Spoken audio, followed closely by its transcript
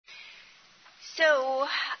So,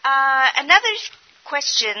 another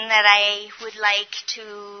question that I would like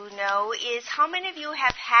to know is how many of you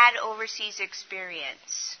have had overseas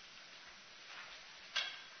experience?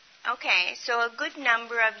 Okay, so a good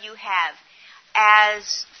number of you have.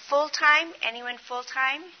 As full-time? Anyone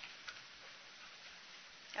full-time?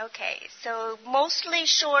 Okay, so mostly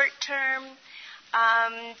short-term.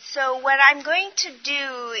 So what I'm going to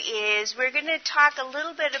do is we're going to talk a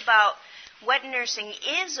little bit about what nursing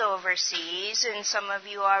is overseas, and some of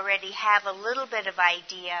you already have a little bit of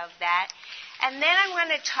idea of that. And then I'm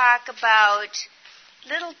going to talk about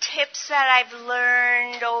little tips that I've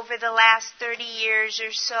learned over the last 30 years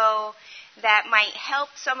or so that might help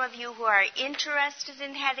some of you who are interested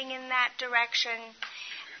in heading in that direction.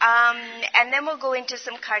 And then we'll go into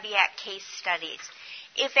some cardiac case studies.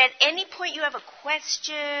 If at any point you have a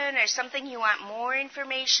question or something you want more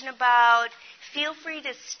information about, feel free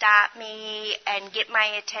to stop me and get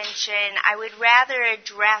my attention. I would rather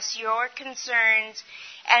address your concerns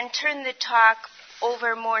and turn the talk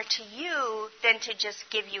over more to you than to just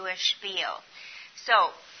give you a spiel. So,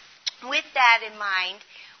 with that in mind,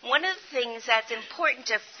 one of the things that's important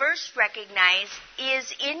to first recognize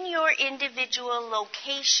is in your individual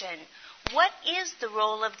location, what is the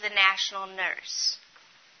role of the national nurse?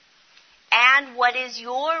 And what is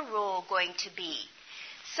your role going to be?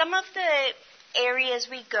 Some of the areas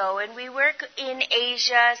we go, and we work in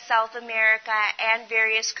Asia, South America, and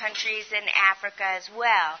various countries in Africa as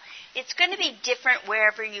well. It's going to be different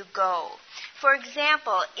wherever you go. For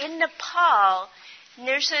example, in Nepal,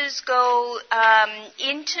 nurses go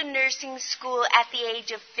into nursing school at the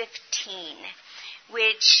age of 15,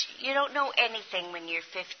 which you don't know anything when you're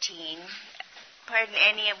 15. Pardon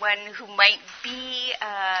anyone who might be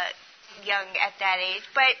young at that age,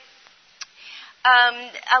 but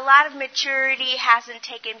a lot of maturity hasn't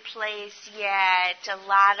taken place yet, a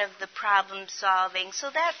lot of the problem solving, so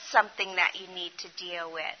that's something that you need to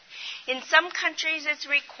deal with. In some countries it's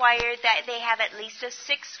required that they have at least a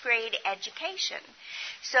 6th grade education.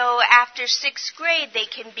 So after 6th grade they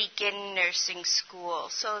can begin nursing school,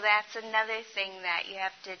 so that's another thing that you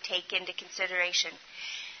have to take into consideration.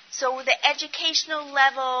 So the educational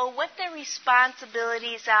level, what their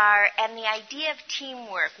responsibilities are, and the idea of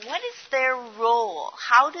teamwork. What is their role?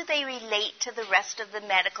 How do they relate to the rest of the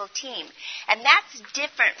medical team? And that's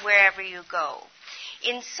different wherever you go.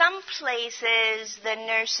 In some places, the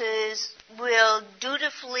nurses will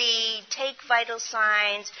dutifully take vital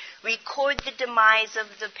signs, record the demise of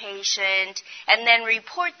the patient, and then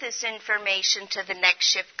report this information to the next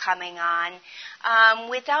shift coming on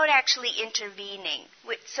without actually intervening.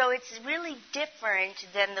 So it's really different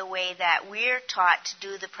than the way that we're taught to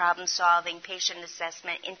do the problem-solving, patient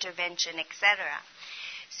assessment, intervention, etc.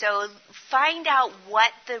 So find out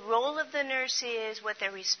what the role of the nurse is, what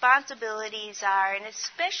their responsibilities are, and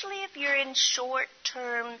especially if you're in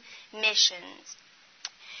short-term missions.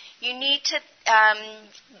 You need to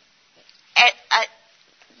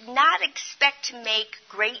not expect to make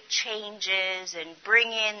great changes and bring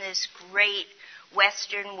in this great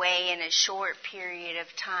Western way in a short period of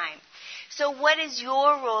time. So what is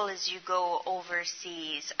your role as you go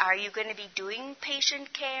overseas? Are you going to be doing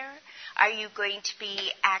patient care? Are you going to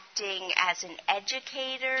be acting as an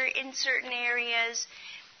educator in certain areas?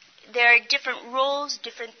 There are different roles,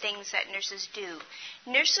 different things that nurses do.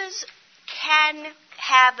 Nurses can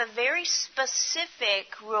have a very specific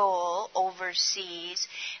role overseas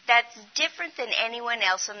that's different than anyone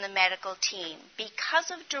else on the medical team. Because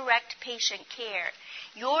of direct patient care,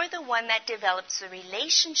 you're the one that develops the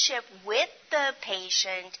relationship with the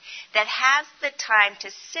patient, that has the time to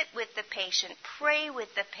sit with the patient, pray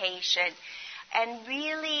with the patient, and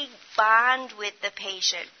really bond with the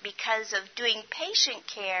patient because of doing patient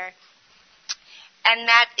care. And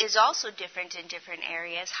that is also different in different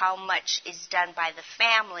areas, how much is done by the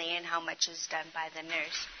family and how much is done by the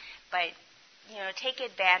nurse. But, take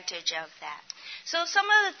advantage of that. So some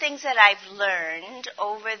of the things that I've learned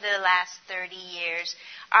over the last 30 years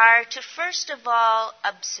are to, first of all,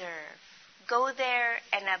 observe. Go there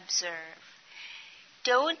and observe.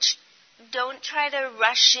 Don't try to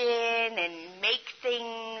rush in and make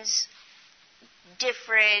things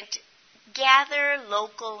different. Gather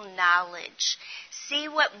local knowledge. See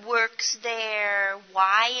what works there,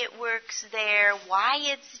 why it works there, why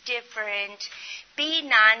it's different. Be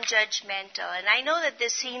non-judgmental. And I know that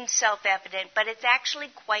this seems self-evident, but it's actually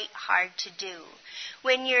quite hard to do.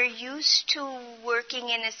 When you're used to working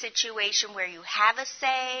in a situation where you have a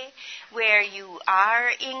say, where you are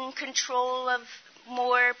in control of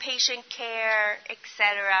more patient care,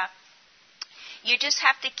 etc., You just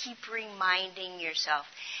have to keep reminding yourself.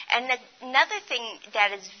 And another thing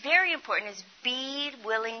that is very important is be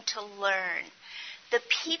willing to learn. The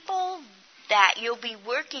people that you'll be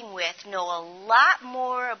working with know a lot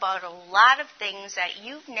more about a lot of things that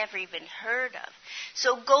you've never even heard of.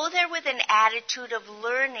 So go there with an attitude of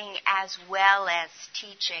learning as well as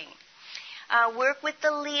teaching. Work with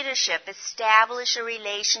the leadership. Establish a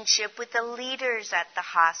relationship with the leaders at the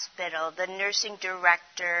hospital, the nursing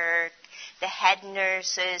director, the head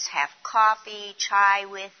nurses. Have coffee, chai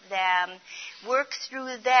with them. Work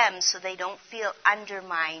through them so they don't feel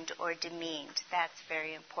undermined or demeaned. That's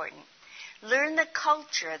very important. Learn the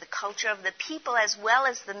culture of the people as well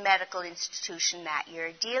as the medical institution that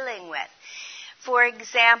you're dealing with. For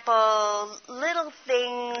example, little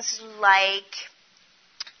things like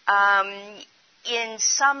in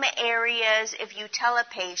some areas, if you tell a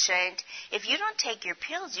patient, if you don't take your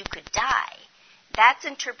pills, you could die, that's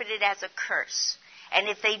interpreted as a curse. And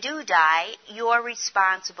if they do die, you're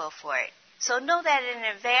responsible for it. So know that in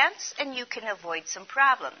advance, and you can avoid some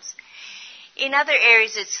problems. In other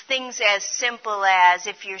areas, it's things as simple as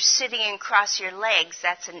if you're sitting and cross your legs,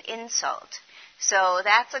 that's an insult. So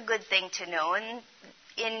that's a good thing to know. And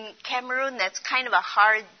in Cameroon, that's kind of a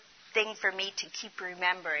hard thing for me to keep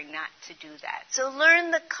remembering not to do that. So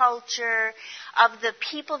learn the culture of the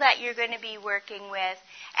people that you're going to be working with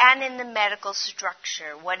and in the medical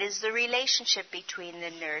structure. What is the relationship between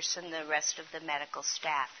the nurse and the rest of the medical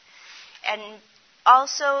staff? And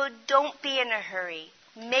also, don't be in a hurry.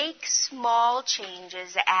 Make small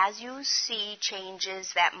changes as you see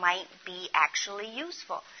changes that might be actually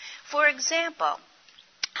useful. For example,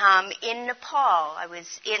 in Nepal, I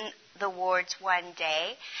was in the wards one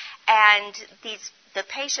day, and the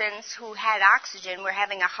patients who had oxygen were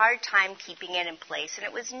having a hard time keeping it in place, and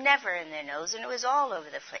it was never in their nose, and it was all over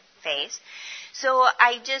the face. So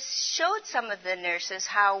I just showed some of the nurses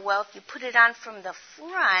how, well, if you put it on from the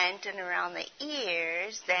front and around the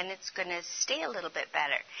ears, then it's going to stay a little bit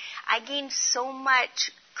better. I gained so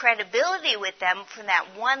much credibility with them from that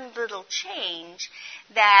one little change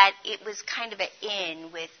that it was kind of an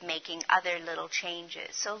in with making other little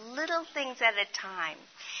changes. So little things at a time.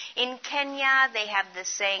 In Kenya, they have the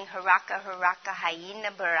saying, haraka, haraka,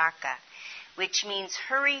 haina baraka, which means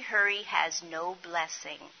hurry, hurry has no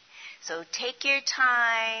blessing. So take your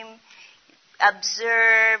time,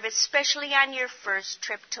 observe, especially on your first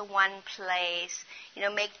trip to one place.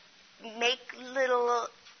 Make little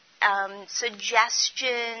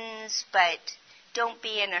suggestions, but don't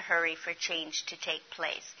be in a hurry for change to take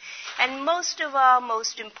place. And most of all,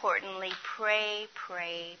 most importantly, pray,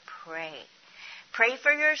 pray, pray. Pray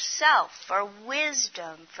for yourself, for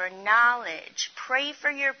wisdom, for knowledge. Pray for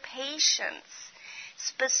your patients,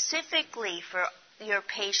 specifically for your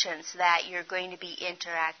patients that you're going to be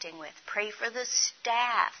interacting with. Pray for the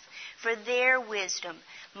staff, for their wisdom.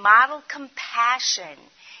 Model compassion.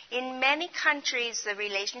 In many countries, the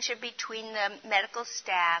relationship between the medical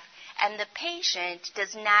staff and the patient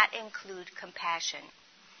does not include compassion.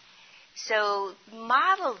 So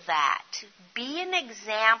model that. Be an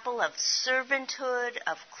example of servanthood,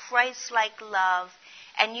 of Christ-like love,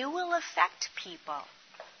 and you will affect people.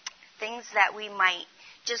 Things that we might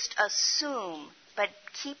just assume, but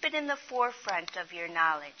keep it in the forefront of your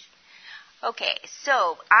knowledge. Okay,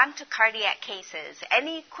 so on to cardiac cases.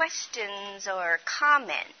 Any questions or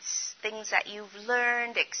comments? Things that you've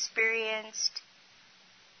learned, experienced?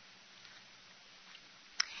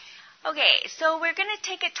 Okay, so we're going to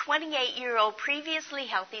take a 28-year-old previously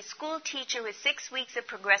healthy school teacher with 6 weeks of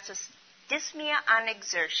progressive dyspnea on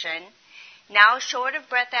exertion. Now short of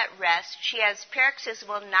breath at rest, she has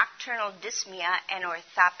paroxysmal nocturnal dyspnea and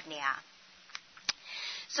orthopnea.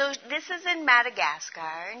 So this is in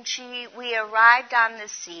Madagascar, and we arrived on the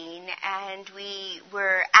scene, and we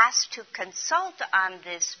were asked to consult on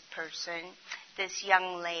this person, this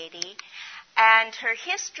young lady, and her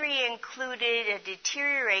history included a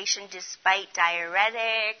deterioration despite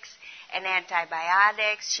diuretics and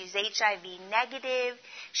antibiotics. She's HIV negative.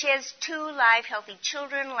 She has 2 live, healthy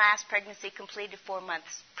children. Last pregnancy completed 4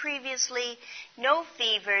 months previously. No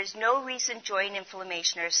fevers, no recent joint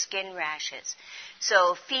inflammation or skin rashes.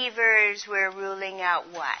 So fevers, we're ruling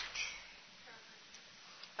out what?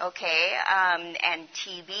 Okay, and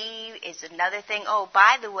TB is another thing. Oh,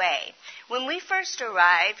 by the way, when we first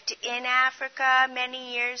arrived in Africa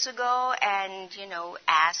many years ago and,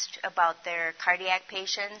 asked about their cardiac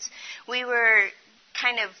patients, we were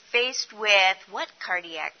kind of faced with what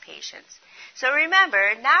cardiac patients? So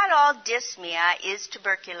remember, not all dyspnea is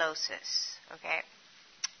tuberculosis, okay?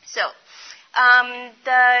 So,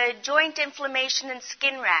 the joint inflammation and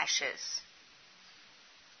skin rashes.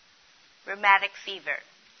 Rheumatic fever.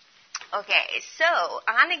 Okay, so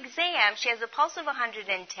on exam, she has a pulse of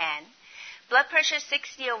 110, blood pressure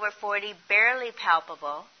 60/40, barely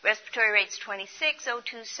palpable, respiratory rate's 26,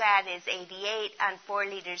 O2 sat is 88 on 4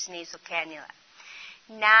 liters nasal cannula.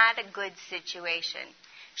 Not a good situation.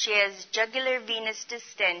 She has jugular venous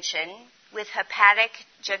distension with hepatic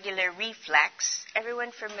jugular reflex.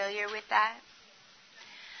 Everyone familiar with that?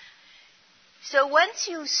 So once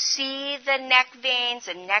you see the neck veins,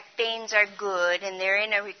 and neck veins are good, and they're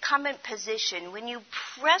in a recumbent position, when you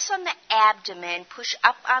press on the abdomen, push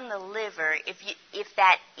up on the liver, if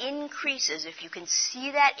that increases, if you can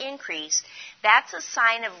see that increase, that's a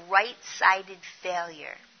sign of right-sided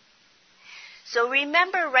failure. So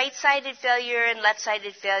remember, right-sided failure and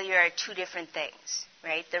left-sided failure are two different things,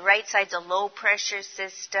 right? The right side's a low-pressure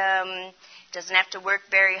system, doesn't have to work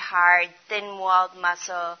very hard, thin-walled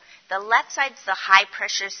muscle. The left side's the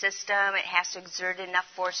high-pressure system. It has to exert enough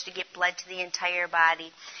force to get blood to the entire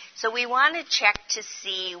body. So we want to check to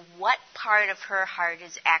see what part of her heart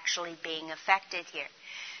is actually being affected here.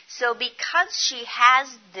 So because she has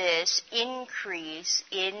this increase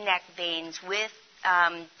in neck veins with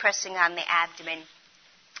pressing on the abdomen,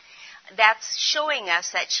 that's showing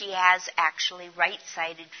us that she has actually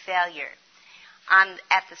right-sided failure.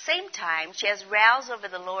 At the same time, she has rales over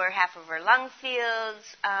the lower half of her lung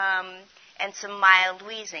fields and some mild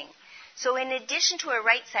wheezing. So in addition to her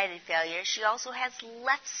right-sided failure, she also has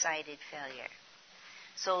left-sided failure.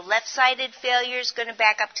 So left-sided failure is going to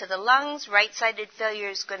back up to the lungs. Right-sided failure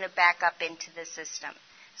is going to back up into the system.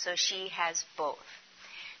 So she has both.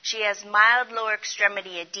 She has mild lower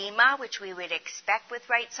extremity edema, which we would expect with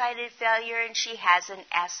right-sided failure, and she has an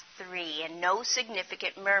S3 and no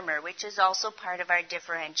significant murmur, which is also part of our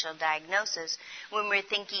differential diagnosis when we're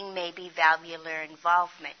thinking maybe valvular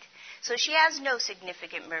involvement. So she has no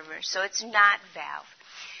significant murmur, so it's not valve.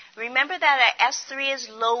 Remember that an S3 is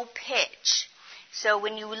low pitch. So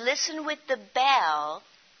when you listen with the bell,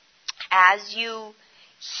 as you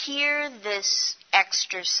hear this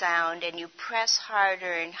extra sound and you press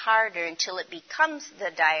harder and harder until it becomes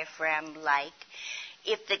the diaphragm-like,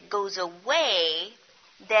 if it goes away,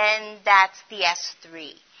 then that's the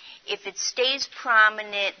S3. If it stays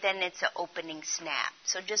prominent, then it's an opening snap.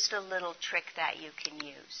 So just a little trick that you can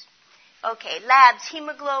use. Okay, labs,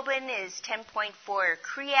 hemoglobin is 10.4. Her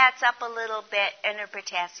create's up a little bit, and her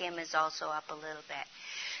potassium is also up a little bit.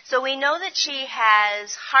 So we know that she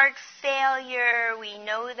has heart failure. We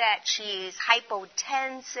know that she's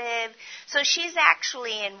hypotensive. So she's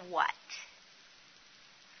actually in what?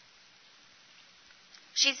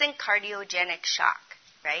 She's in cardiogenic shock,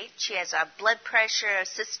 right? She has a blood pressure, a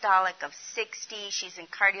systolic of 60. She's in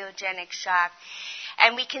cardiogenic shock.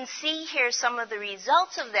 And we can see here some of the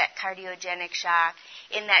results of that cardiogenic shock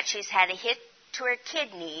in that she's had a hit to her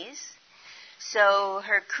kidneys. So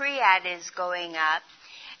her create is going up.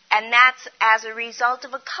 And that's as a result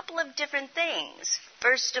of a couple of different things.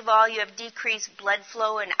 First of all, you have decreased blood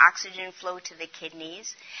flow and oxygen flow to the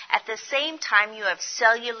kidneys. At the same time, you have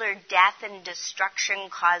cellular death and destruction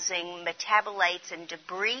causing metabolites and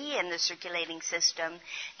debris in the circulating system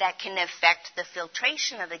that can affect the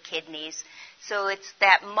filtration of the kidneys. So it's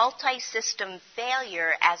that multi-system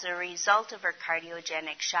failure as a result of her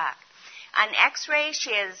cardiogenic shock. On X-ray,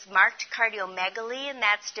 she has marked cardiomegaly, and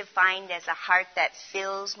that's defined as a heart that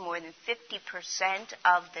fills more than 50%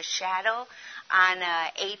 of the shadow on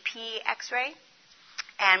AP X-ray.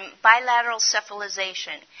 And bilateral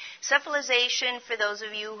cephalization. Cephalization, for those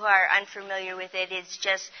of you who are unfamiliar with it, is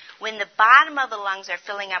just when the bottom of the lungs are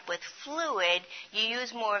filling up with fluid, you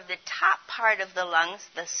use more of the top part of the lungs,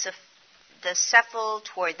 the cephal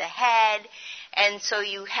toward the head, and so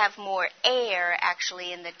you have more air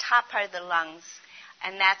actually in the top part of the lungs,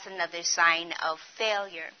 and that's another sign of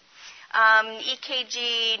failure.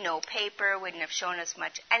 EKG, no paper, wouldn't have shown us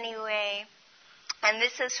much anyway. And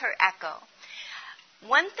this is her echo.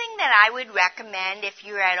 One thing that I would recommend if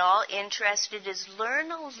you're at all interested is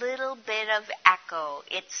learn a little bit of echo.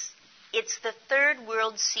 It's the third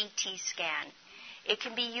world CT scan. It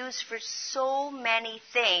can be used for so many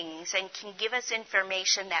things and can give us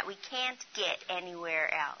information that we can't get anywhere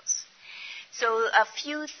else. So a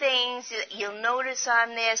few things you'll notice on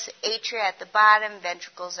this, atria at the bottom,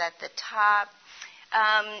 ventricles at the top,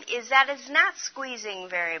 is that it's not squeezing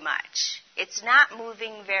very much. It's not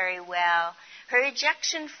moving very well. Her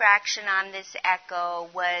ejection fraction on this echo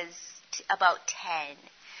was about 10.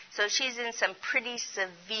 So she's in some pretty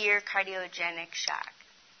severe cardiogenic shock.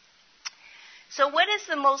 So what is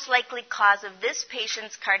the most likely cause of this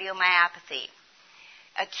patient's cardiomyopathy?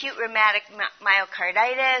 acute rheumatic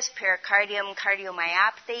myocarditis, pericardium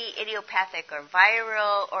cardiomyopathy, idiopathic or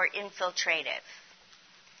viral, or infiltrative.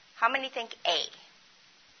 How many think A?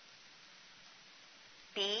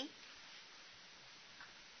 B?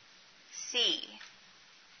 C?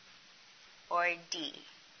 Or D?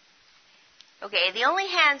 Okay, the only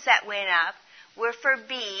hands that went up were for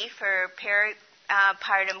B, for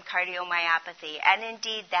peripartum cardiomyopathy, and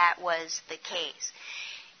indeed that was the case.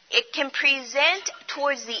 It can present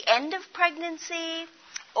towards the end of pregnancy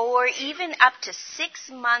or even up to 6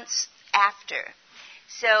 months after.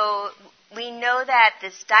 So we know that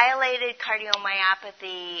this dilated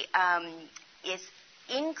cardiomyopathy is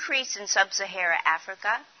increased in sub-Saharan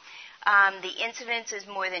Africa. The incidence is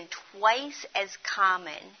more than twice as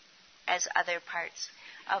common as other parts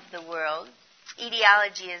of the world.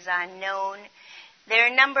 Etiology is unknown. There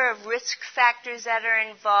are a number of risk factors that are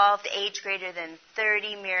involved: age greater than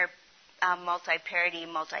 30, mere multiparity,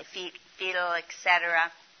 multifetal,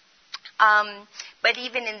 etc. But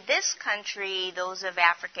even in this country, those of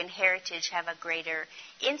African heritage have a greater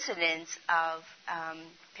incidence of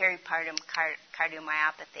peripartum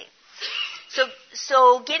cardiomyopathy.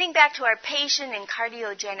 So getting back to our patient in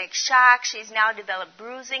cardiogenic shock, she's now developed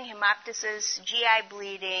bruising, hemoptysis, GI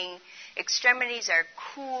bleeding, extremities are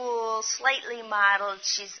cool, slightly mottled.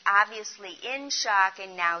 She's obviously in shock,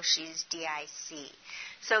 and now she's DIC.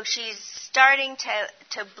 So she's starting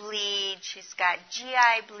to bleed. She's got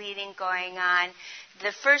GI bleeding going on.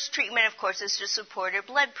 The first treatment, of course, is to support her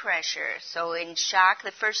blood pressure. So in shock,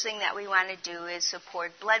 the first thing that we want to do is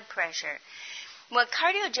support blood pressure. Well,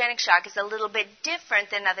 cardiogenic shock is a little bit different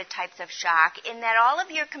than other types of shock in that all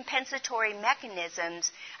of your compensatory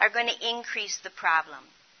mechanisms are going to increase the problem.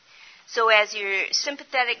 So as your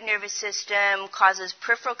sympathetic nervous system causes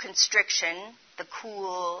peripheral constriction, the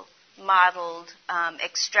cool, mottled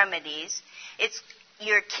extremities,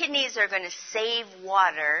 your kidneys are going to save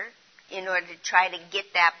water in order to try to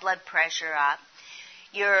get that blood pressure up.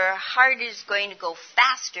 Your heart is going to go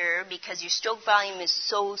faster because your stroke volume is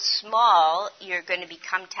so small, you're going to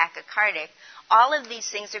become tachycardic. All of these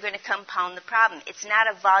things are going to compound the problem. It's not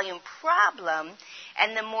a volume problem,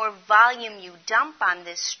 and the more volume you dump on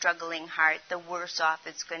this struggling heart, the worse off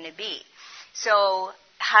it's going to be. So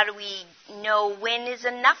how do we know when is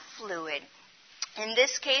enough fluid? In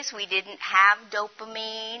this case, we didn't have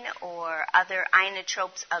dopamine or other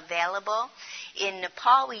inotropes available. In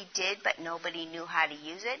Nepal, we did, but nobody knew how to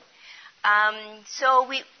use it. So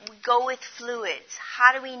we go with fluids.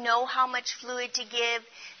 How do we know how much fluid to give?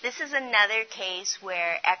 This is another case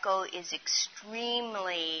where echo is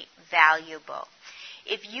extremely valuable.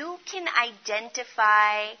 If you can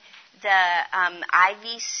identify the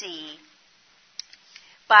IVC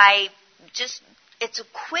by just, it's a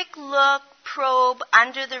quick look, probe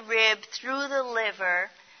under the rib, through the liver.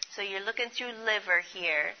 So you're looking through liver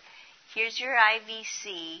here. Here's your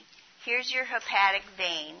IVC. Here's your hepatic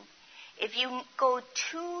vein. If you go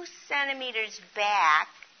 2 centimeters back,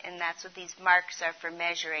 and that's what these marks are for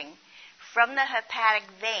measuring, from the hepatic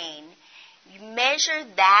vein, you measure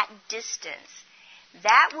that distance.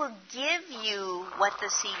 That will give you what the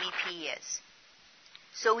CVP is.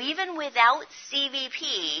 So even without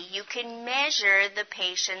CVP, you can measure the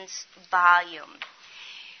patient's volume.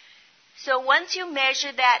 So once you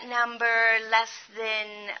measure that number less than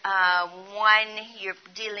 1, you're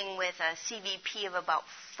dealing with a CVP of about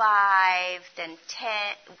 5, then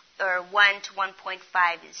 10, or 1 to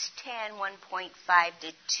 1.5 is 10, 1.5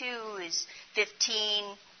 to 2 is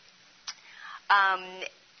 15.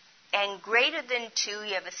 And greater than 2,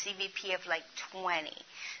 you have a CVP of like 20.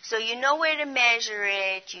 So you know where to measure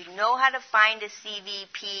it. You know how to find a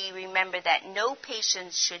CVP. Remember that no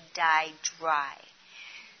patients should die dry.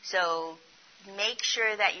 So make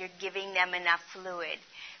sure that you're giving them enough fluid.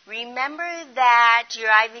 Remember that your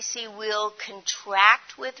IVC will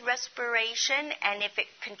contract with respiration, and if it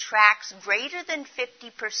contracts greater than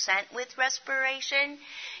 50% with respiration,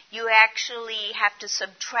 you actually have to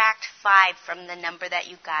subtract 5 from the number that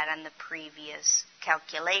you got on the previous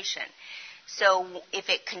calculation. So if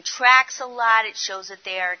it contracts a lot, it shows that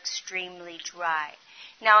they are extremely dry.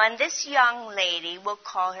 Now, on this young lady, we'll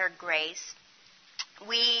call her Grace,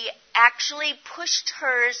 we actually pushed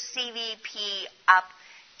her CVP up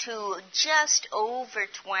to just over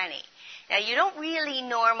 20. Now, you don't really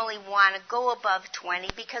normally want to go above 20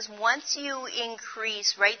 because once you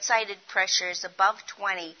increase right-sided pressures above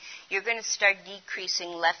 20, you're going to start decreasing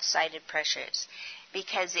left-sided pressures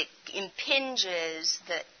because it impinges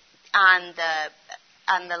on the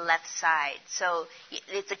on the left side. So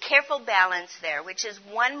it's a careful balance there, which is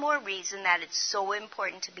one more reason that it's so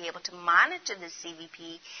important to be able to monitor the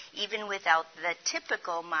CVP even without the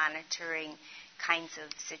typical monitoring kinds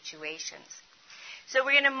of situations. So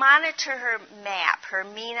we're going to monitor her MAP, her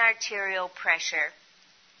mean arterial pressure.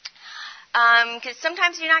 Because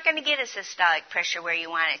sometimes you're not going to get a systolic pressure where you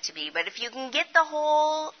want it to be. But if you can get the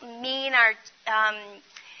whole mean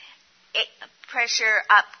pressure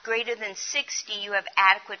up greater than 60, you have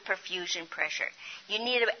adequate perfusion pressure. You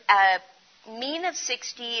need a mean of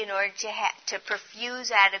 60 in order to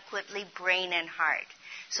perfuse adequately brain and heart.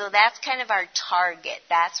 So that's kind of our target.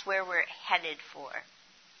 That's where we're headed for.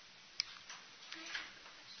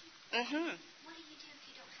 Mm-hmm.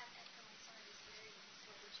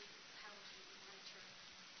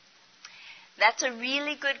 That's a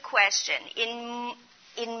really good question. In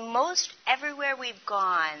most everywhere we've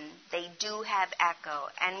gone, they do have echo,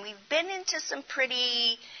 and we've been into some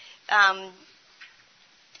pretty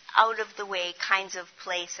out-of-the-way kinds of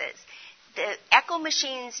places. The echo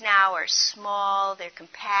machines now are small, they're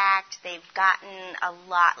compact, they've gotten a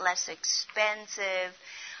lot less expensive.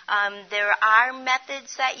 There are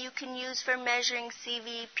methods that you can use for measuring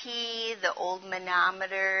CVP, the old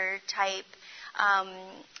manometer type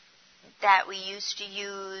that we used to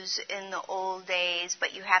use in the old days,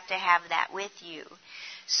 but you have to have that with you.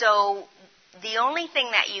 So the only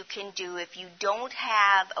thing that you can do if you don't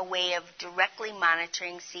have a way of directly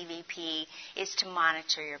monitoring CVP is to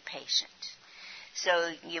monitor your patient.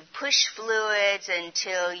 So you push fluids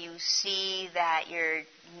until you see that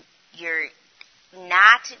you're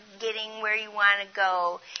not getting where you want to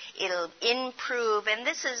go. It'll improve, and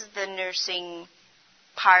this is the nursing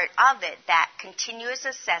part of it, that continuous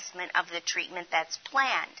assessment of the treatment that's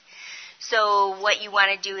planned. So what you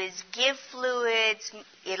want to do is give fluids.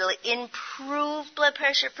 It'll improve blood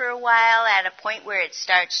pressure for a while. At a point where it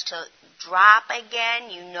starts to drop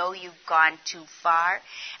again, you know you've gone too far.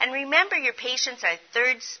 And remember, your patients are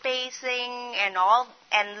third spacing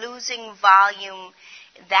and losing volume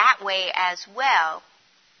that way as well.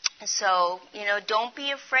 So, don't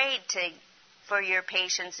be afraid for your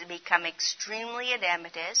patients to become extremely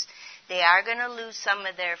edematous. They are going to lose some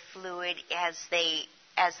of their fluid as they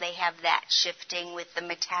have that shifting with the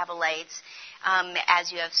metabolites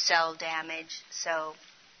as you have cell damage. So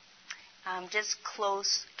just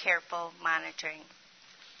close, careful monitoring.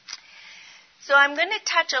 So I'm going to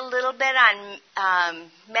touch a little bit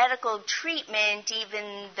on medical treatment,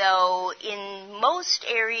 even though in most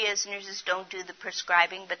areas nurses don't do the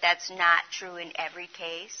prescribing, but that's not true in every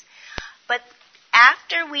case. But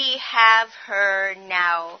after we have her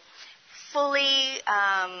now fully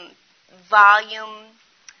volume,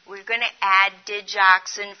 we're going to add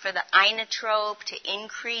digoxin for the inotrope to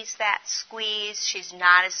increase that squeeze. She's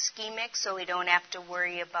not ischemic, so we don't have to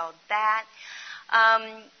worry about that.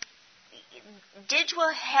 Dig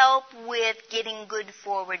will help with getting good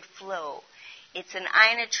forward flow. It's an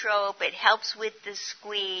inotrope. It helps with the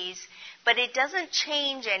squeeze, but it doesn't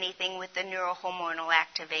change anything with the neurohormonal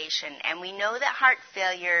activation. And we know that heart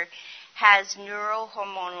failure has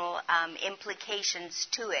neurohormonal implications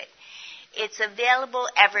to it. It's available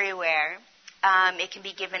everywhere. It can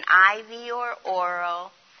be given IV or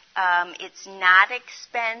oral. It's not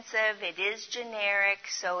expensive. It is generic,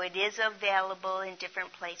 so it is available in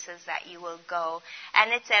different places that you will go,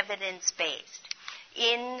 and it's evidence-based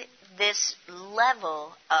in this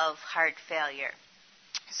level of heart failure.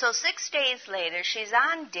 So 6 days later, she's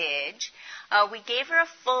on DIG. We gave her a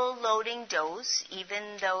full loading dose,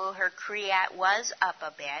 even though her creat was up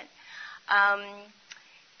a bit.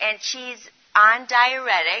 And she's on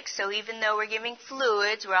diuretics, so even though we're giving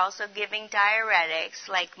fluids, we're also giving diuretics.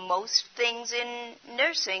 Like most things in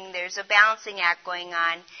nursing, there's a balancing act going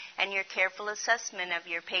on, and your careful assessment of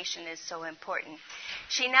your patient is so important.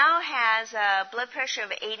 She now has a blood pressure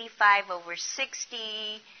of 85 over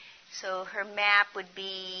 60, so her MAP would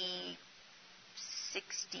be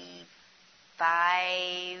 65,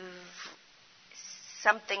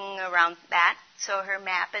 something around that. So her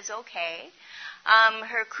MAP is okay.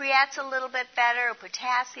 Her creat's a little bit better. Her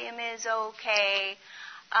potassium is okay.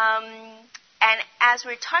 And as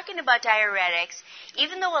we're talking about diuretics,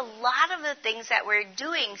 even though a lot of the things that we're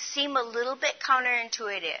doing seem a little bit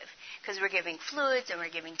counterintuitive, because we're giving fluids and we're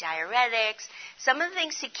giving diuretics, some of the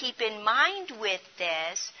things to keep in mind with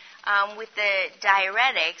this, with the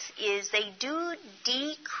diuretics, is they do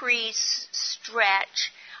decrease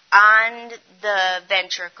stretch on the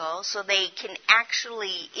ventricle so they can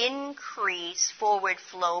actually increase forward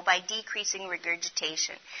flow by decreasing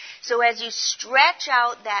regurgitation. So as you stretch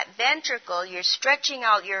out that ventricle, you're stretching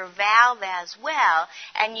out your valve as well,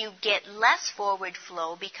 and you get less forward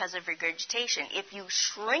flow because of regurgitation. If you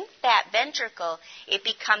shrink that ventricle, it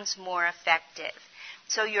becomes more effective.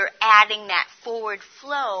 So you're adding that forward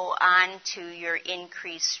flow onto your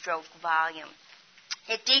increased stroke volume.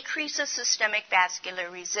 It decreases systemic vascular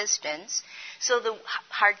resistance, so the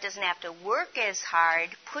heart doesn't have to work as hard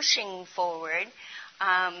pushing forward,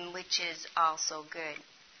 which is also good.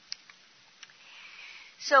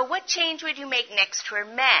 So what change would you make next to our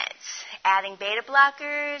meds? Adding beta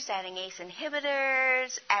blockers, adding ACE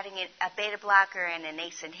inhibitors, adding a beta blocker and an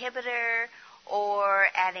ACE inhibitor, or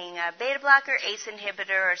adding a beta blocker, ACE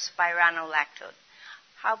inhibitor, or spironolactone?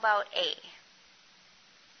 How about A?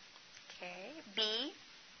 Okay. B,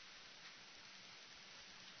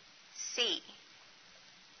 C,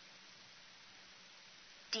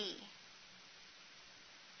 D.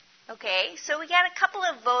 Okay, so we got a couple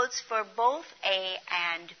of votes for both A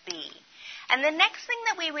and B. And the next thing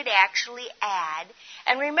that we would actually add,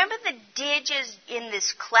 and remember the DIG is in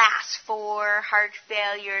this class for heart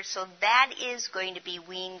failure, so that is going to be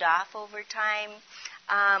weaned off over time.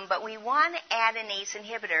 But we want to add an ACE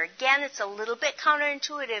inhibitor. Again, it's a little bit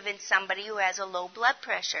counterintuitive in somebody who has a low blood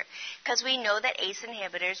pressure, because we know that ACE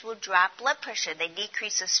inhibitors will drop blood pressure. They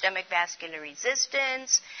decrease systemic vascular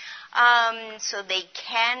resistance, so they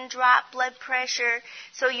can drop blood pressure.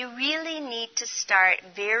 So you really need to start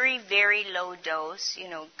very, very low dose,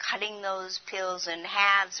 cutting those pills in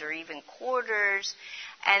halves or even quarters,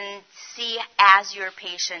 and see as your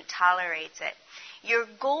patient tolerates it. Your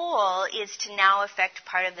goal is to now affect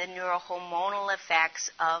part of the neurohormonal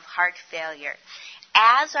effects of heart failure.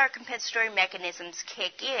 As our compensatory mechanisms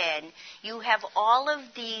kick in, you have all of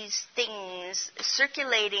these things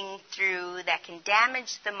circulating through that can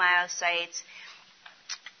damage the myocytes,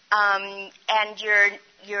 and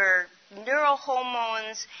your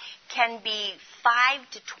neurohormones can be 5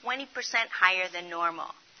 to 20% higher than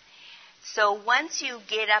normal. So once you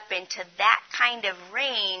get up into that kind of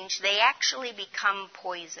range, they actually become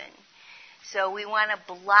poison. So we want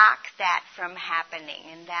to block that from happening,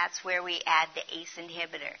 and that's where we add the ACE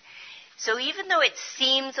inhibitor. So even though it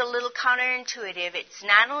seems a little counterintuitive, it's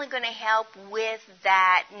not only going to help with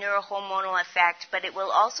that neurohormonal effect, but it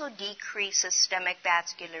will also decrease systemic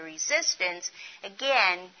vascular resistance,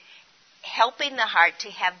 again, helping the heart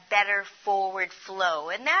to have better forward flow,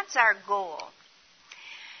 and that's our goal.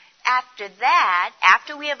 After that,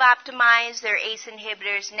 after we have optimized their ACE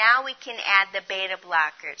inhibitors, now we can add the beta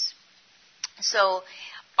blockers. So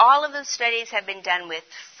all of the studies have been done with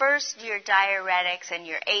first your diuretics and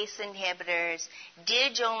your ACE inhibitors,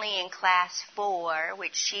 DIG only in class 4,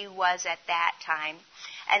 which she was at that time,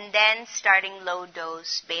 and then starting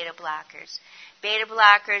low-dose beta blockers. Beta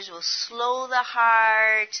blockers will slow the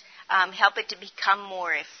heart, help it to become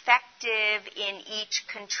more effective in each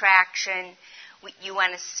contraction. You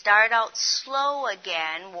want to start out slow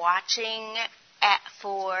again, watching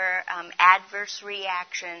for adverse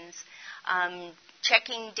reactions,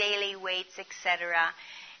 checking daily weights, etc.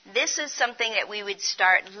 This is something that we would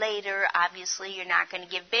start later. Obviously, you're not going to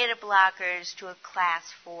give beta blockers to a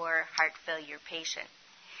class 4 heart failure patient.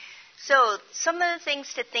 So some of the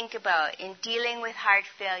things to think about in dealing with heart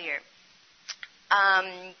failure.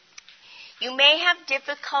 You may have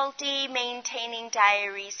difficulty maintaining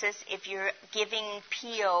diuresis if you're giving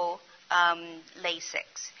PO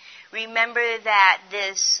Lasix. Remember that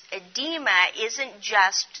this edema isn't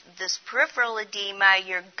just this peripheral edema,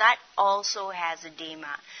 your gut also has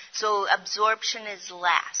edema. So absorption is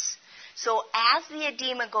less. So as the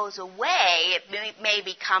edema goes away, it may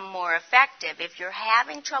become more effective. If you're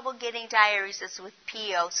having trouble getting diuresis with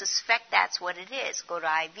PO, suspect that's what it is. Go to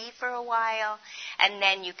IV for a while, and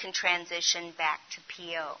then you can transition back to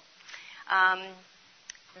PO.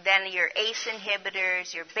 Then your ACE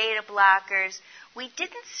inhibitors, your beta blockers. We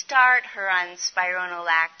didn't start her on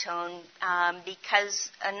spironolactone because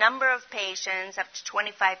a number of patients, up to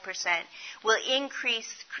 25%, will increase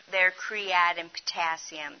their creat and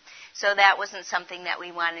potassium. So that wasn't something that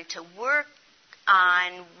we wanted to work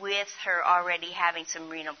on with her already having some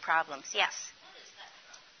renal problems. Yes? What is that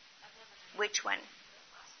drug? Which one?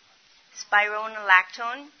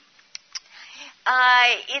 Spironolactone?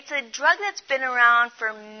 It's a drug that's been around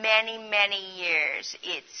for many, many years.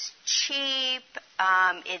 It's cheap.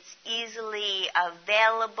 It's easily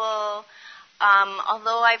available.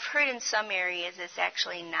 Although I've heard in some areas it's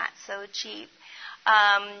actually not so cheap.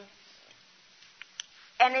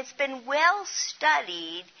 And it's been well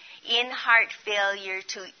studied in heart failure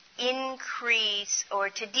to increase or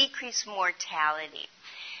to decrease mortality.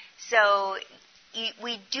 So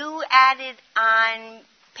we do add it on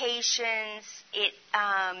patients. It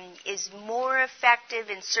is more effective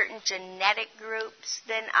in certain genetic groups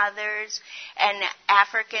than others, and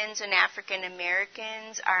Africans and African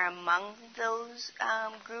Americans are among those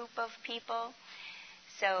group of people.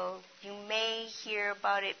 So you may hear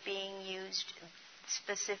about it being used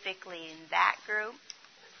specifically in that group.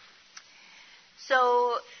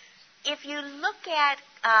 So if you look at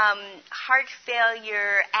heart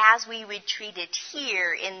failure as we would treat it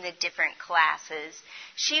here in the different classes,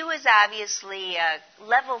 she was obviously a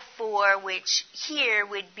level 4, which here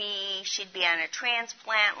would be, she'd be on a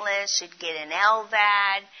transplant list, she'd get an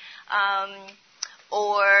LVAD,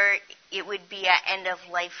 or it would be an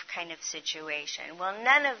end-of-life kind of situation. Well,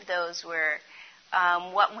 none of those were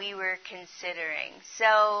what we were considering.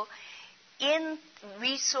 So in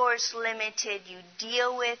resource limited, you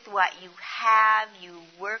deal with what you have, you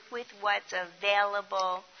work with what's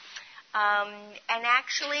available. And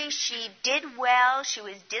actually, she did well. She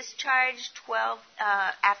was discharged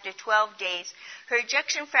after 12 days. Her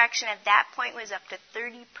ejection fraction at that point was up to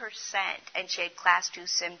 30%, and she had class 2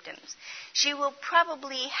 symptoms. She will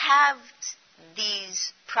probably have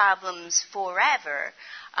these problems forever,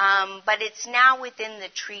 but it's now within the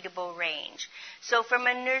treatable range. So from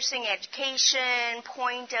a nursing education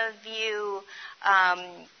point of view,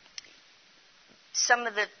 some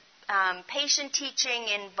of the patient teaching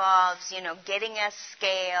involves, getting a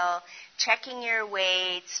scale, checking your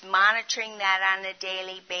weights, monitoring that on a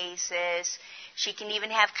daily basis. She can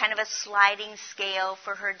even have kind of a sliding scale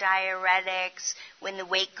for her diuretics. When the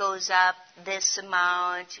weight goes up this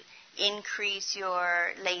amount, increase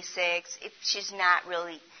your Lasix. If she's not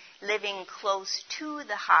really living close to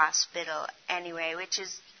the hospital anyway, which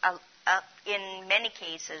is in many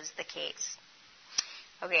cases the case.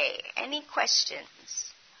 Okay, any questions?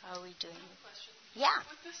 How are we doing? I have a question. Yeah.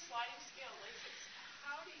 With this sliding scale Lasix,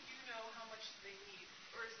 how do you know how much they need?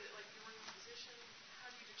 Or is it like you're with a physician? How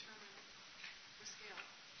do you determine the scale?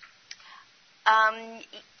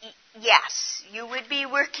 Yes, you would be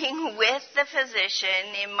working with the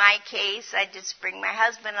physician. In my case, I just bring my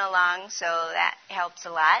husband along, so that helps a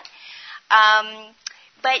lot.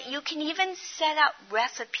 But you can even set up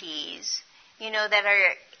recipes, that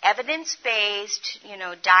are evidence-based,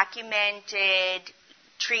 documented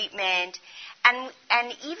treatment,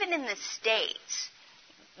 and even in the States,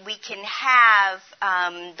 we can have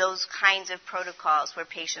those kinds of protocols where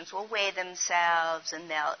patients will weigh themselves and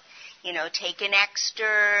they'll, take an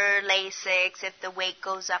extra Lasix if the weight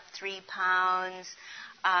goes up 3 pounds.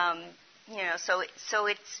 So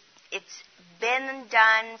it's been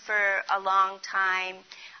done for a long time.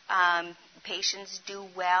 Patients do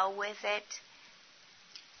well with it.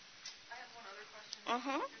 I have one other question.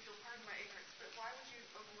 Mm-hmm. If you'll pardon my ignorance, but why would you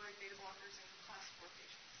avoid beta blockers in class 4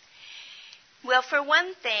 patients? Well, for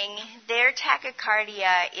one thing, their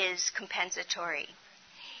tachycardia is compensatory.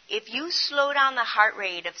 If you slow down the heart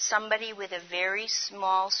rate of somebody with a very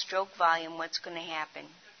small stroke volume, what's going to happen?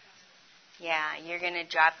 Yeah, you're going to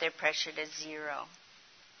drop their pressure to 0.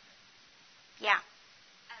 Yeah.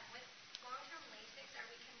 With long-term Lasix, are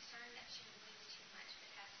we concerned that she would lose too much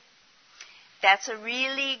potassium? That's a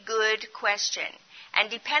really good question. And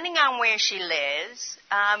depending on where she lives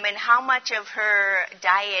and how much of her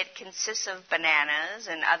diet consists of bananas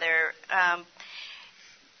and other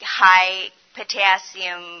high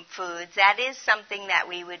potassium foods, that is something that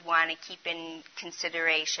we would want to keep in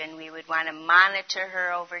consideration. We would want to monitor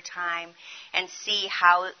her over time and see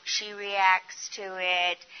how she reacts to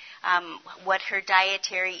it, what her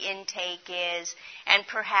dietary intake is, and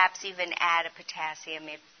perhaps even add a potassium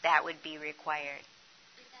if that would be required.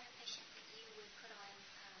 Is that a patient that you would put on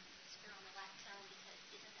spironolactone because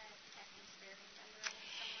isn't that a potassium-sparing diuretic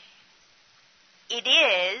somewhat? It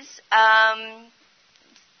is.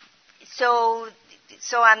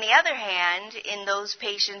 So on the other hand, in those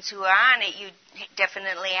patients who are on it, you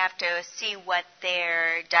definitely have to see what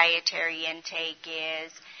their dietary intake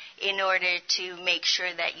is in order to make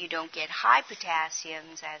sure that you don't get high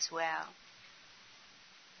potassiums as well.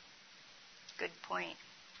 Good point.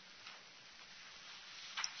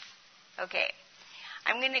 Okay.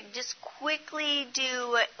 I'm going to just quickly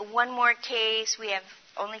do one more case. We have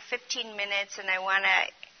only 15 minutes, and I want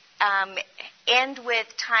to end with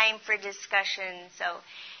time for discussion. So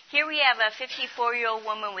here we have a 54-year-old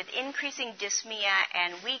woman with increasing dyspnea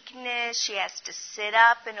and weakness. She has to sit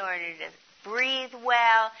up in order to breathe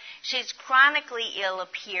well. She's chronically ill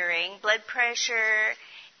appearing. Blood pressure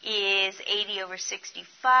is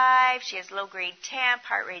 80/65. She has low-grade temp.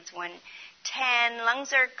 Heart rate's 110.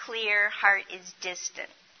 Lungs are clear. Heart is distant.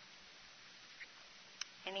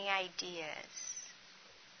 Any ideas?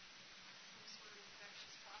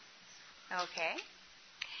 Okay.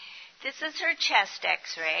 This is her chest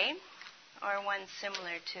x-ray, or one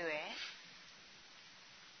similar to it.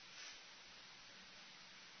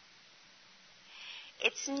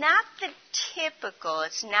 It's not the typical,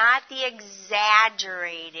 it's not the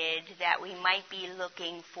exaggerated that we might be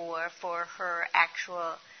looking for her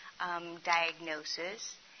actual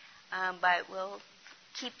diagnosis, but we'll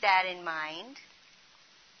keep that in mind.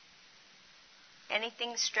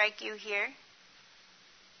 Anything strike you here?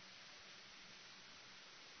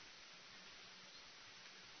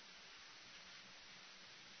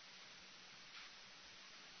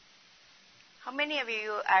 How many of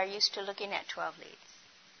you are used to looking at 12 leads?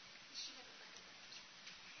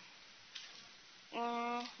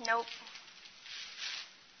 Nope.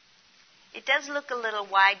 It does look a little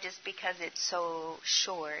wide just because it's so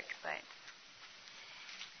short, but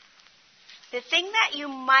the thing that you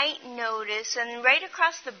might notice, and right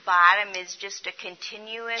across the bottom is just a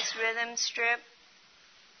continuous rhythm strip,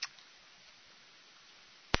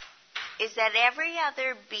 is that every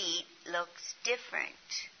other beat looks different.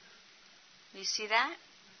 You see that?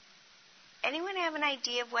 Anyone have an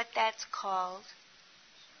idea of what that's called?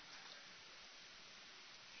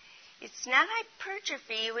 It's not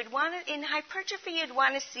hypertrophy. In hypertrophy, you'd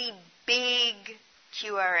want to see big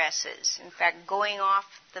QRSs. In fact, going off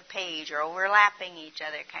the page or overlapping each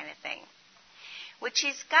other kind of thing. What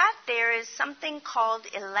she's got there is something called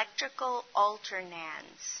electrical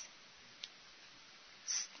alternans.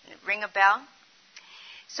 Ring a bell?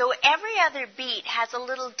 So every other beat has a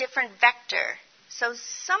little different vector. So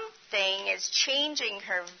something is changing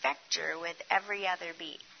her vector with every other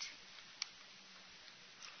beat.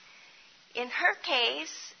 In her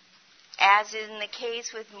case, as in the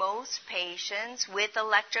case with most patients with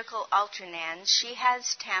electrical alternans, she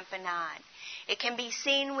has tamponade. It can be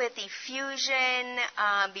seen with effusion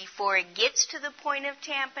before it gets to the point of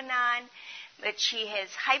tamponade, but she has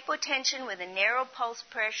hypotension with a narrow pulse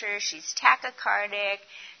pressure. She's tachycardic.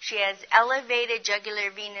 She has elevated jugular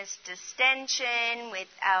venous distension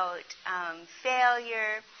without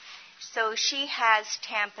failure. So she has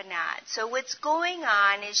tamponade. So what's going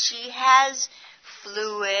on is she has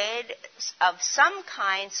fluid of some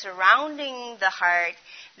kind surrounding the heart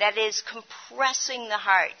that is compressing the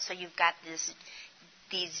heart. So you've got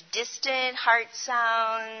these distant heart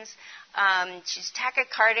sounds. She's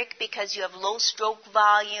tachycardic because you have low stroke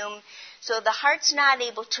volume. So the heart's not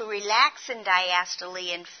able to relax in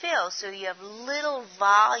diastole and fill. So you have little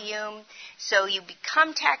volume. So you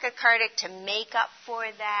become tachycardic to make up for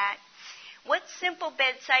that. What simple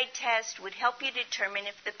bedside test would help you determine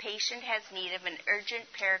if the patient has need of an urgent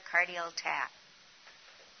pericardial tap?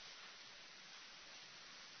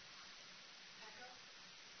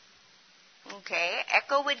 Okay,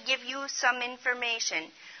 echo would give you some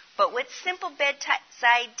information. But what simple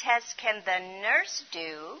bedside test can the nurse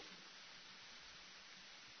do?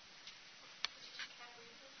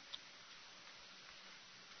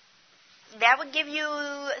 That would give you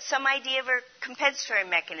some idea of her compensatory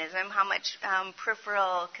mechanism, how much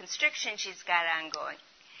peripheral constriction she's got ongoing.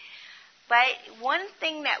 But one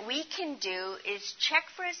thing that we can do is check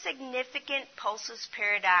for a significant pulsus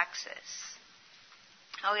paradoxus.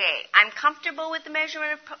 Okay, I'm comfortable with the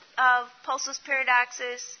measurement of pulsus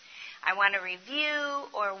paradoxus. I want to review,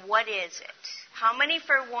 or what is it? How many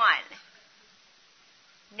for one?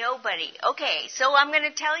 Nobody. Okay, so I'm going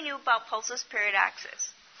to tell you about pulsus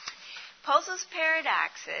paradoxus. Pulsus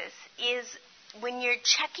paradoxus is when you're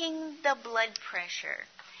checking the blood pressure.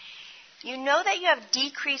 You know that you have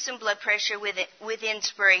decrease in blood pressure with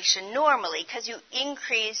inspiration normally because you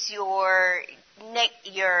increase your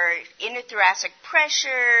intrathoracic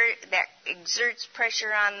pressure that exerts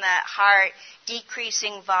pressure on the heart,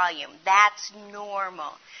 decreasing volume. That's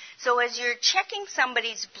normal. So as you're checking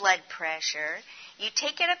somebody's blood pressure, you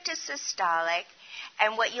take it up to systolic,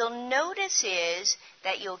 and what you'll notice is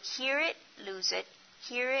that you'll hear it, lose it,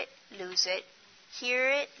 hear it, lose it, hear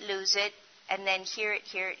it, lose it, and then hear it,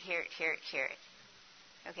 hear it, hear it, hear it, hear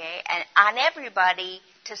it. Okay? And on everybody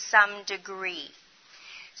to some degree.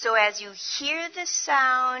 So as you hear the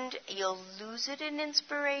sound, you'll lose it in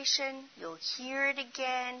inspiration, you'll hear it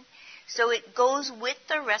again. So it goes with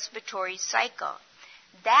the respiratory cycle.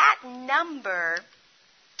 That number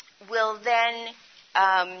will then,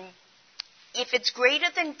 if it's greater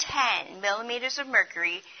than 10 millimeters of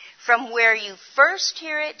mercury, from where you first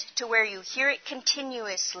hear it to where you hear it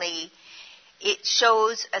continuously, it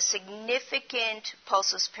shows a significant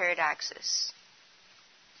pulsus paradoxus.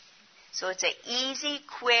 So it's an easy,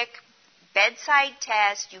 quick bedside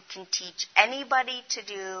test you can teach anybody to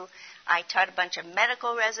do. I taught a bunch of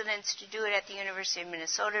medical residents to do it at the University of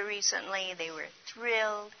Minnesota recently. They were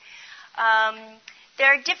thrilled. There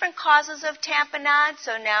are different causes of tamponade,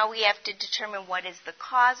 so now we have to determine what is the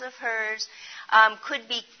cause of hers. Could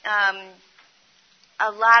be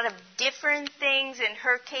a lot of different things. In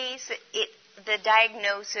her case, the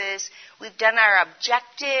diagnosis, we've done our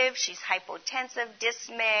objective. She's hypotensive,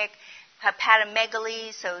 dyspneic,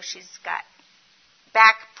 hepatomegaly, so she's got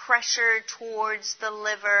back pressure towards the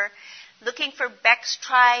liver. Looking for Beck's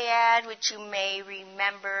triad, which you may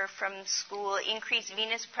remember from school, increase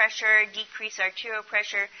venous pressure, decrease arterial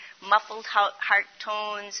pressure, muffled heart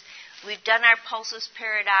tones. We've done our pulsus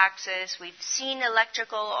paradoxus. We've seen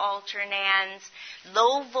electrical alternans,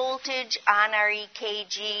 low voltage on our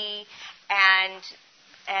EKG,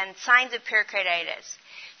 and signs of pericarditis.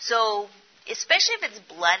 So especially if it's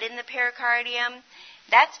blood in the pericardium,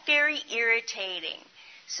 that's very irritating.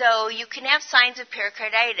 So you can have signs of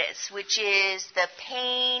pericarditis, which is the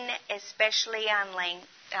pain, especially on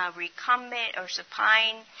recumbent or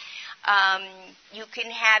supine. You can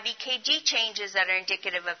have EKG changes that are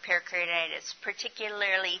indicative of pericarditis,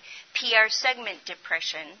 particularly PR segment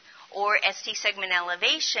depression or ST segment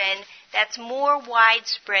elevation that's more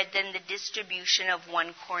widespread than the distribution of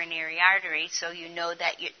one coronary artery, so you know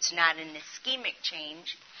that it's not an ischemic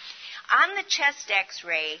change. On the chest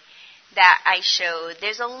x-ray that I showed,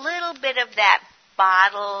 there's a little bit of that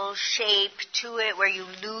bottle shape to it where you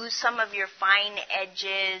lose some of your fine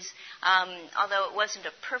edges, although it wasn't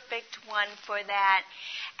a perfect one for that.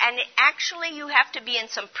 And actually you have to be in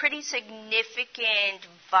some pretty significant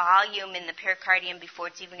volume in the pericardium before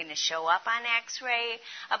it's even going to show up on x-ray,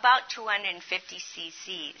 about 250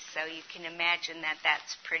 cc's. So you can imagine that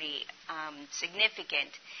that's pretty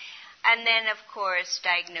significant. And then, of course,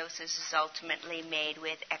 diagnosis is ultimately made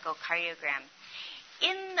with echocardiogram.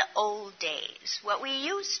 In the old days, what we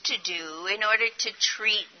used to do in order to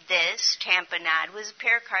treat this tamponade was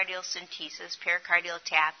pericardial centesis, pericardial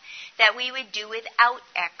tap, that we would do without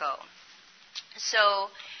echo. So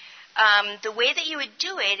the way that you would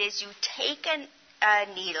do it is you take a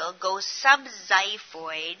needle, go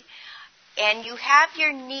subxiphoid, and you have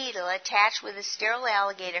your needle attached with a sterile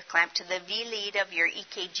alligator clamp to the V-lead of your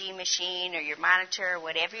EKG machine or your monitor or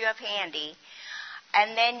whatever you have handy.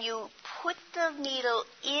 And then you put the needle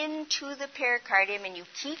into the pericardium and you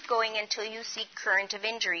keep going until you see current of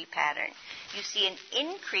injury pattern. You see an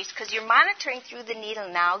increase because you're monitoring through the needle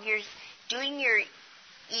now. You're doing your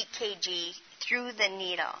EKG through the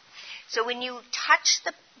needle. So when you touch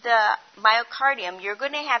the myocardium, you're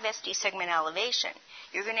going to have ST segment elevation.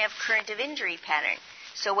 You're going to have current of injury pattern.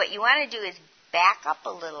 So what you want to do is back up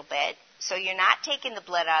a little bit so you're not taking the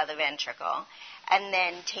blood out of the ventricle, and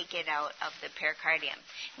then take it out of the pericardium.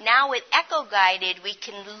 Now with echo-guided, we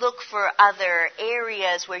can look for other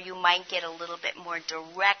areas where you might get a little bit more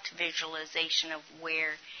direct visualization of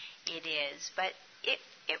where it is. But it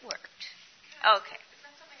worked. Okay. Is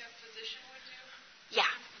that something a physician would do?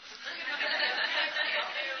 Yeah.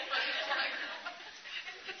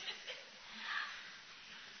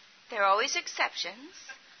 There are always exceptions,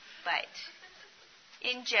 but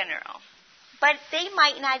in general. But they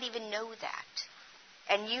might not even know that.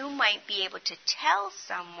 And you might be able to tell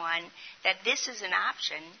someone that this is an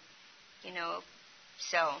option,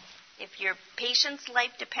 So if your patient's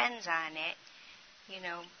life depends on it,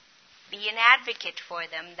 be an advocate for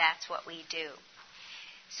them. That's what we do.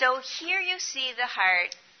 So here you see the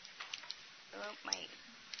heart. Oh, my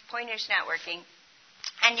pointer's not working.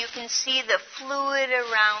 And you can see the fluid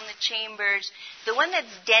around the chambers. The one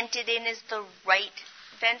that's dented in is the right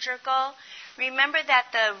ventricle. Remember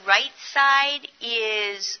that the right side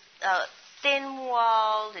is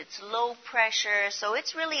thin-walled, it's low pressure, so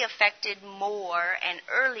it's really affected more and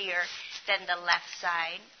earlier than the left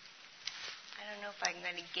side. I don't know if I'm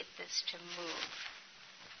going to get this to move.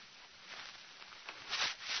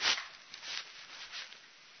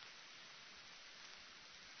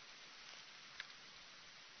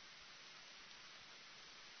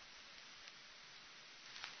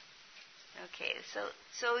 Okay,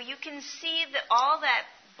 so you can see that all that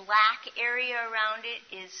black area around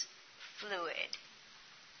it is fluid.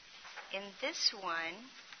 And this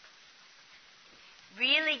one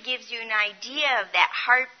really gives you an idea of that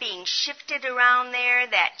heart being shifted around there,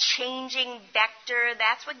 that changing vector.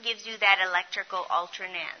 That's what gives you that electrical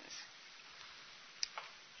alternans.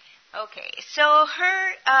 Okay, so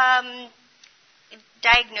her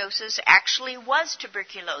diagnosis actually was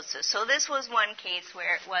tuberculosis. So this was one case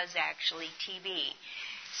where it was actually TB.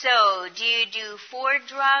 So do you do 4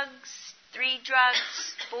 drugs 3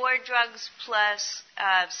 drugs, 4 drugs plus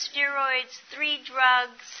steroids, 3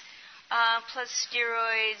 drugs plus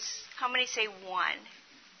steroids. How many say 1?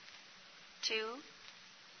 2?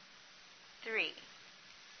 3?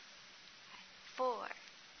 4?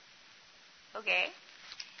 Okay.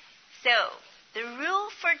 So, the rule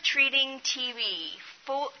for treating TB,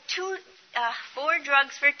 4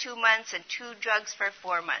 drugs for 2 months and 2 drugs for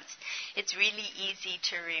 4 months. It's really easy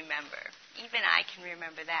to remember. Even I can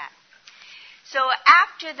remember that. So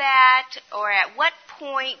after that, or at what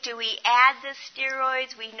point do we add the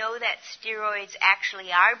steroids? We know that steroids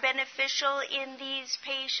actually are beneficial in these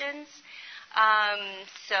patients.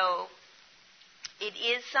 So it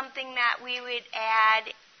is something that we would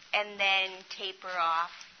add and then taper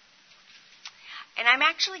off. And I'm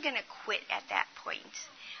actually going to quit at that point.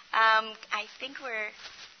 I think we're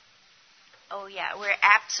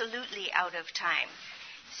absolutely out of time.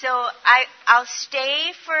 So I'll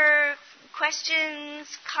stay for questions,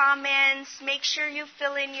 comments. Make sure you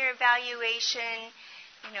fill in your evaluation.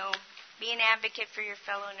 Be an advocate for your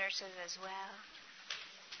fellow nurses as well.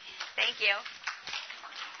 Thank you.